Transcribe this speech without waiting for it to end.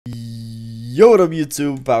Yo, what up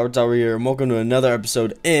YouTube, PowerTower here, and welcome to another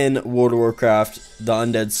episode in World of Warcraft, the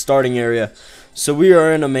Undead starting area. So we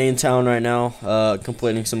are in a main town right now,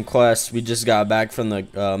 completing some quests. We just got back from the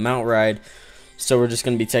mount ride, so we're just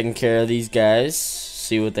going to be taking care of these guys,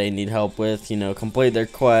 see what they need help with, you know, complete their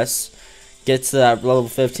quests, get to that level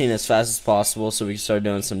 15 as fast as possible so we can start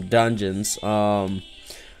doing some dungeons. But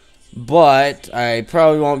I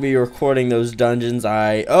probably won't be recording those dungeons.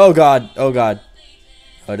 Oh god. Oh,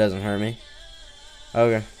 it doesn't hurt me.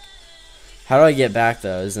 Okay. How do I get back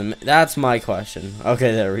though? That's my question.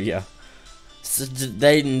 Okay, there we go. So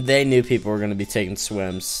they knew people were gonna be taking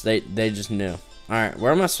swims. They just knew. All right,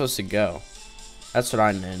 where am I supposed to go? That's what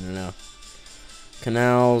I need to know.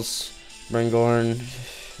 Canals, Bringorn.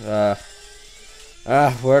 Where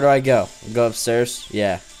do I go? Go upstairs?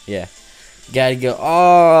 Yeah. Gotta go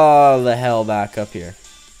all the hell back up here.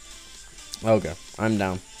 Okay, I'm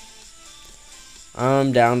down.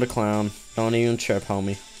 I'm down to clown. Don't even trip,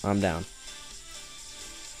 homie. I'm down.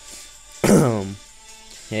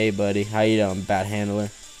 Hey, buddy. How you doing, bat handler?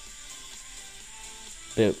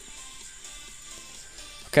 Boop.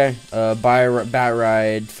 Okay. Buy a bat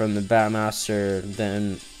ride from the Batmaster,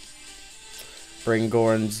 then bring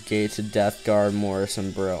Gordon's Gate to Death Guard, Morris,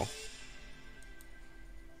 and Brill.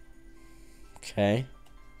 Okay.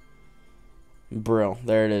 Brill,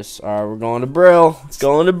 there it is. Alright, we're going to Brill. It's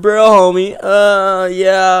going to Brill, homie.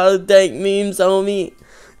 Yeah, dank memes, homie.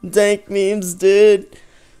 Dank memes, dude.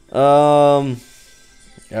 Okay,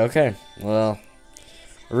 well,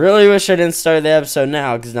 I really wish I didn't start the episode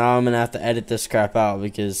now, because now I'm going to have to edit this crap out,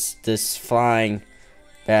 because this flying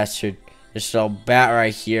bastard, this little bat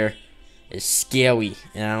right here, is scary,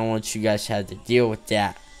 and I don't want you guys to have to deal with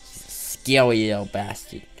that. Scary little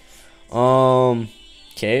bastard.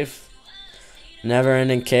 Cave? Never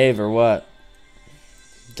ending cave or what?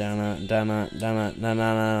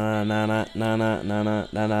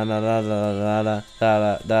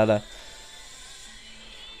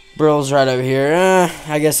 Brill's right over here.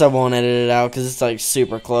 I guess I won't edit it out because it's like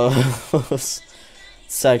super close.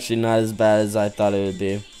 It's actually not as bad as I thought it would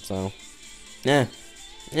be. So, yeah,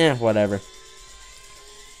 whatever.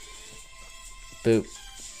 Boop.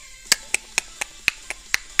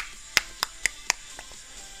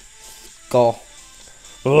 Go.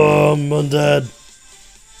 Oh, I'm undead.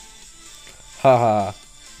 Haha.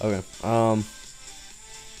 Okay.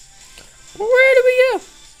 Where do we go?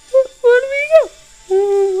 Where do we go?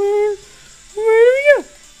 Where do we go?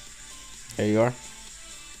 There you are.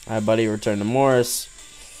 Alright, buddy. Return to Morris.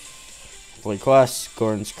 Complete quest.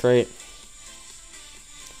 Gordon's crate.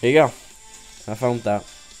 Here you go. I found that.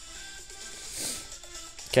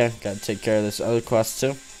 Okay. Gotta take care of this other quest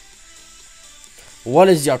too. What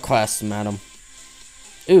is your quest, madam?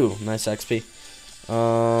 Ooh, nice XP.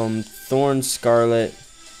 Thorn Scarlet.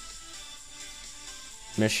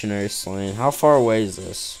 Missionary Slain. How far away is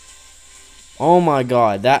this? Oh my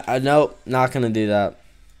god. That, nope. Not gonna do that.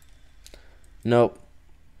 Nope.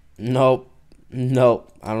 I don't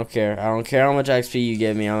care. I don't care how much XP you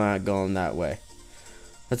give me. I'm not going that way.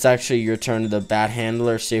 Let's actually return to the Bat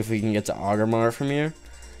Handler. See if we can get to Augermar from here.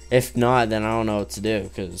 If not, then I don't know what to do,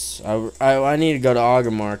 because I need to go to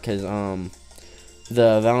Augermar, because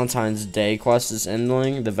the Valentine's Day quest is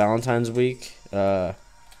ending, the Valentine's week.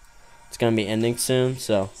 It's going to be ending soon,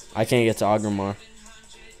 so I can't get to Augermar.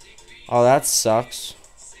 Oh, that sucks.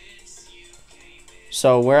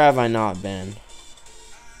 So, where have I not been?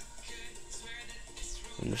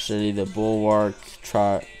 Undercity, the Bulwark,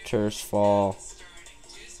 Terse Fall.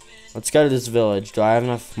 Let's go to this village. Do I have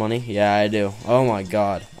enough money? Yeah, I do. Oh my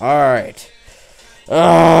god. Alright.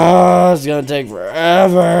 It's gonna take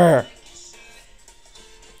forever.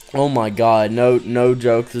 Oh my god. No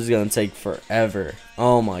joke. This is gonna take forever.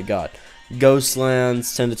 Oh my god.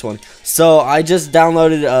 Ghostlands 10 to 20. So I just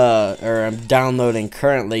downloaded or I'm downloading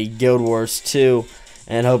currently Guild Wars 2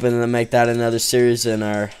 and hoping to make that another series in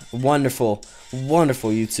our wonderful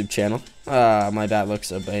YouTube channel. My bat looks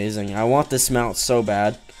amazing. I want this mount so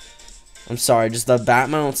bad. I'm sorry, just the bat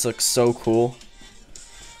mounts look so cool.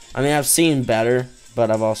 I mean, I've seen better,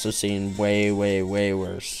 but I've also seen way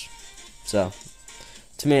worse. So,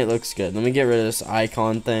 to me, it looks good. Let me get rid of this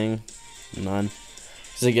icon thing. None.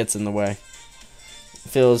 Because it gets in the way. It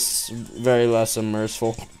feels very less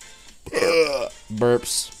immersive.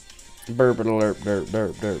 Burps. Burp alert.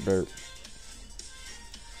 Burp.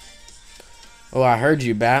 Oh, I heard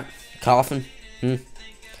you, Bat. Coughing.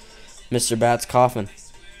 Mr. Bat's coughing.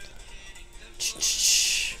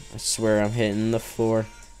 I swear I'm hitting the floor.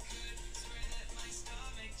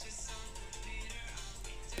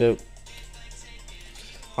 Boop.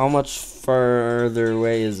 How much further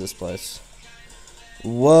away is this place?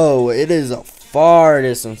 Whoa, it is a far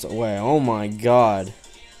distance away. Oh my god.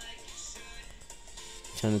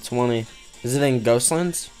 10 to 20. Is it in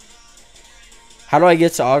Ghostlands? How do I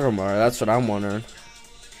get to Agamar? That's what I'm wondering.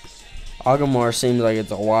 Agamar seems like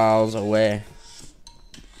it's a whiles away.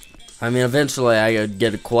 I mean, eventually I could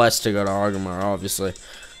get a quest to go to Agamar, obviously.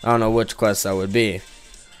 I don't know which quest that would be.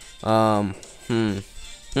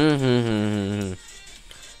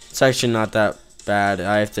 It's actually not that bad.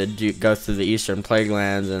 I have to go through the Eastern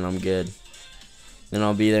Plaguelands and I'm good. Then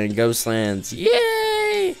I'll be there in Ghostlands.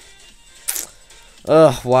 Yay!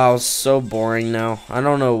 Ugh, wow, it's so boring now. I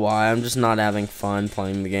don't know why. I'm just not having fun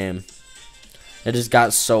playing the game. It just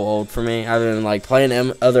got so old for me. I've been like playing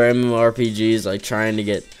other MMORPGs, like trying to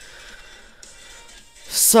get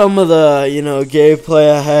some of the, you know,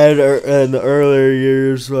 gameplay I had in the earlier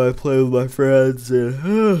years when I played with my friends,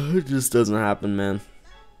 and it just doesn't happen, man.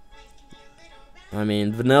 I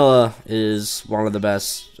mean, vanilla is one of the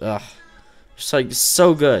best. It's like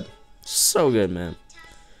so good, man.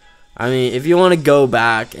 I mean, if you want to go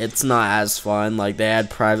back, it's not as fun. Like, they had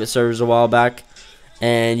private servers a while back,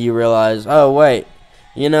 and you realize, oh, wait,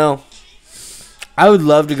 you know, I would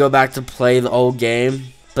love to go back to play the old game,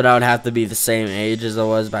 but I would have to be the same age as I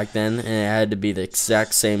was back then, and it had to be the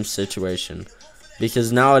exact same situation.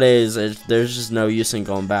 Because nowadays, there's just no use in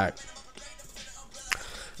going back.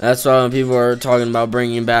 That's why when people are talking about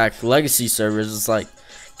bringing back legacy servers, it's like,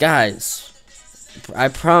 guys, I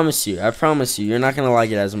promise you, you're not going to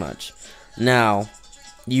like it as much. Now,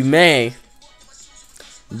 you may,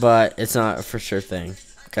 but it's not a for sure thing,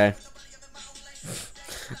 okay?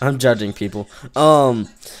 I'm judging people.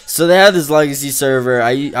 So they had this legacy server.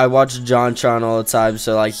 I watched John Tron all the time,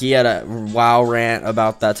 so like he had a WoW rant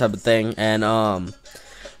about that type of thing, and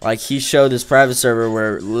like he showed this private server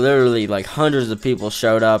where literally like hundreds of people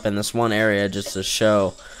showed up in this one area just to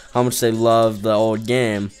show how much they loved the old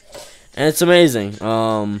game. And it's amazing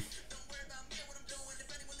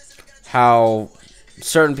how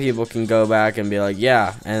certain people can go back and be like,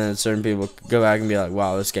 yeah, and then certain people go back and be like,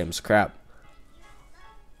 wow, this game's crap.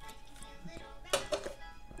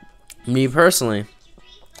 Me personally,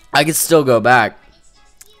 I could still go back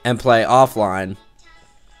and play offline,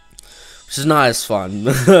 which is not as fun.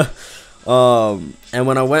 And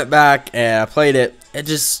when I went back and I played it, it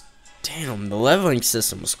just, damn, the leveling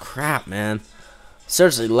system was crap, man.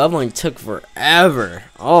 Seriously, leveling took forever.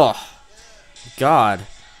 Oh, God.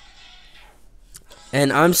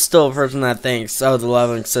 And I'm still a person that thinks, oh, the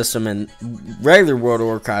leveling system in regular World of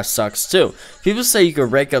Warcraft sucks too. People say you can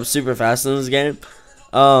rank up super fast in this game,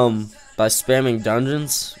 by spamming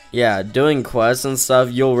dungeons. Yeah, doing quests and stuff,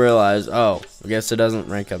 you'll realize, oh, I guess it doesn't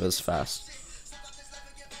rank up as fast.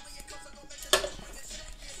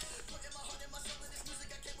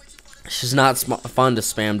 It's just not fun to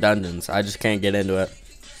spam dungeons. I just can't get into it.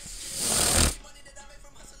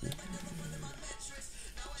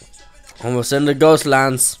 Almost into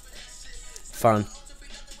Ghostlands. Fun.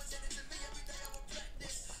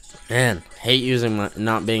 Man, hate using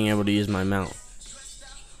not being able to use my mount.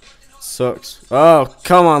 Sucks. Oh,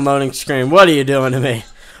 come on, loading screen. What are you doing to me?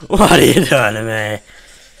 What are you doing to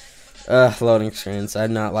me? Loading screens. I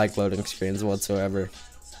do not like loading screens whatsoever.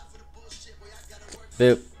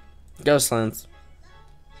 Boop. Ghostlands.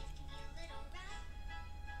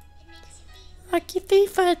 Lucky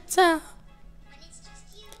FIFA.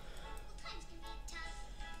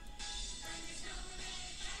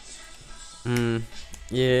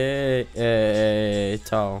 Yeah,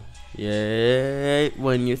 tall. Yeah,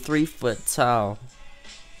 when you're 3 foot tall.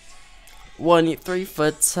 When you're 3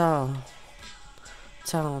 foot tall.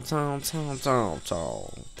 Tall.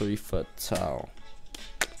 3 foot tall.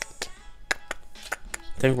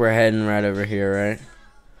 I think we're heading right over here, right?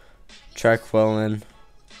 Trequillin.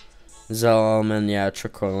 Zellman, yeah,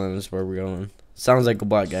 Trequillin is where we're going. Sounds like a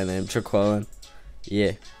black guy named Trequillin.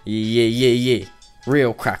 Yeah.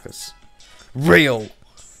 Real crackers. Real.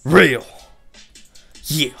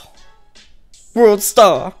 Yeah. World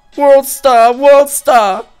star. Down.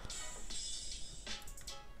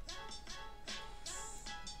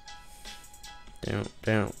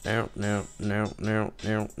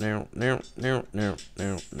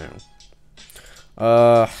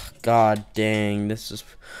 God dang, this is.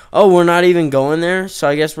 Oh, we're not even going there, so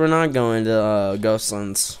I guess we're not going to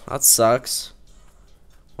Ghostlands. That sucks.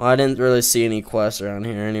 Well, I didn't really see any quests around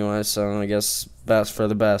here anyway, so I guess best for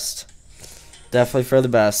the best. Definitely for the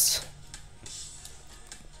best.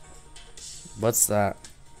 What's that?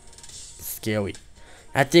 Scary.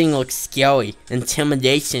 That thing looks scary.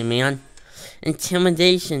 Intimidation, man.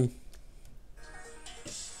 Intimidation.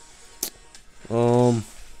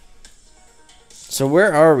 So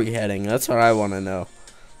where are we heading? That's what I want to know.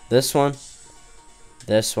 This one,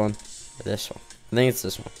 this one, this one. I think it's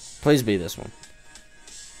this one. Please be this one.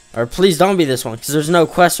 Or please don't be this one, because there's no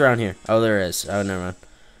quest around here. Oh, there is. Oh, never mind.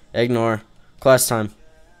 Ignore. Quest time.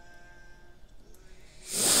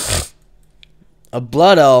 A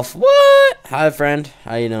blood elf. What? Hi, friend.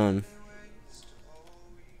 How you doing?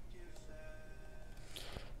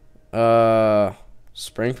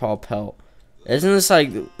 Spring Paw Pelt. Isn't this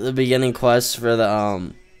like the beginning quest for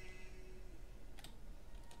the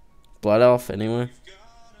blood elf anyway?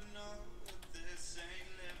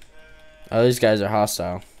 Oh, these guys are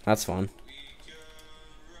hostile. That's fun.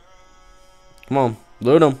 Come on,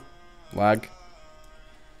 loot them. Lag.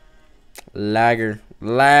 Lagger.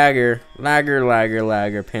 Lagger. Lagger, lagger,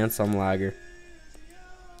 lagger. Pants on lagger.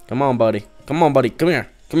 Come on, buddy. Come on, buddy. Come here.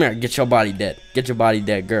 Come here. Get your body dead. Get your body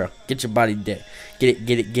dead, girl. Get your body dead. Get it,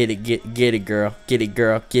 get it, get it, get it, girl. Get it,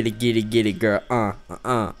 girl. Get it, get it, get it, girl.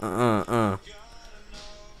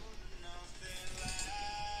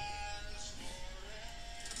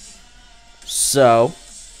 So,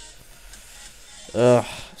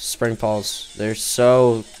 spring paws. They're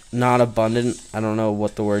so not abundant. I don't know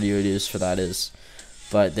what the word you would use for that is,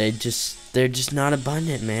 but they're just not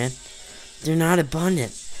abundant, man. They're not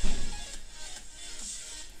abundant.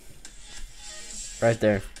 Right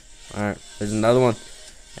there. All right, there's another one,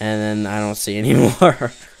 and then I don't see any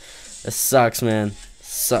more. It sucks, man.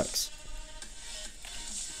 Sucks.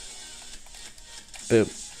 Boom.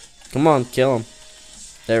 Come on, kill him.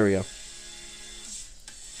 There we go.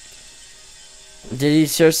 Did he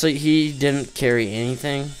seriously? He didn't carry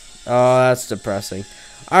anything? Oh, that's depressing.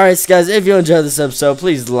 Alright, guys, if you enjoyed this episode,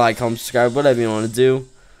 please like, comment, subscribe, whatever you want to do.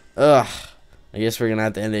 I guess we're going to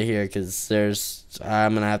have to end it here because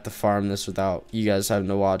I'm going to have to farm this without you guys having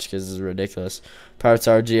to watch because this is ridiculous.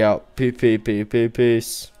 PowerTowerG out.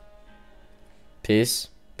 Peace. Peace.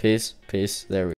 Peace. Peace. There we go.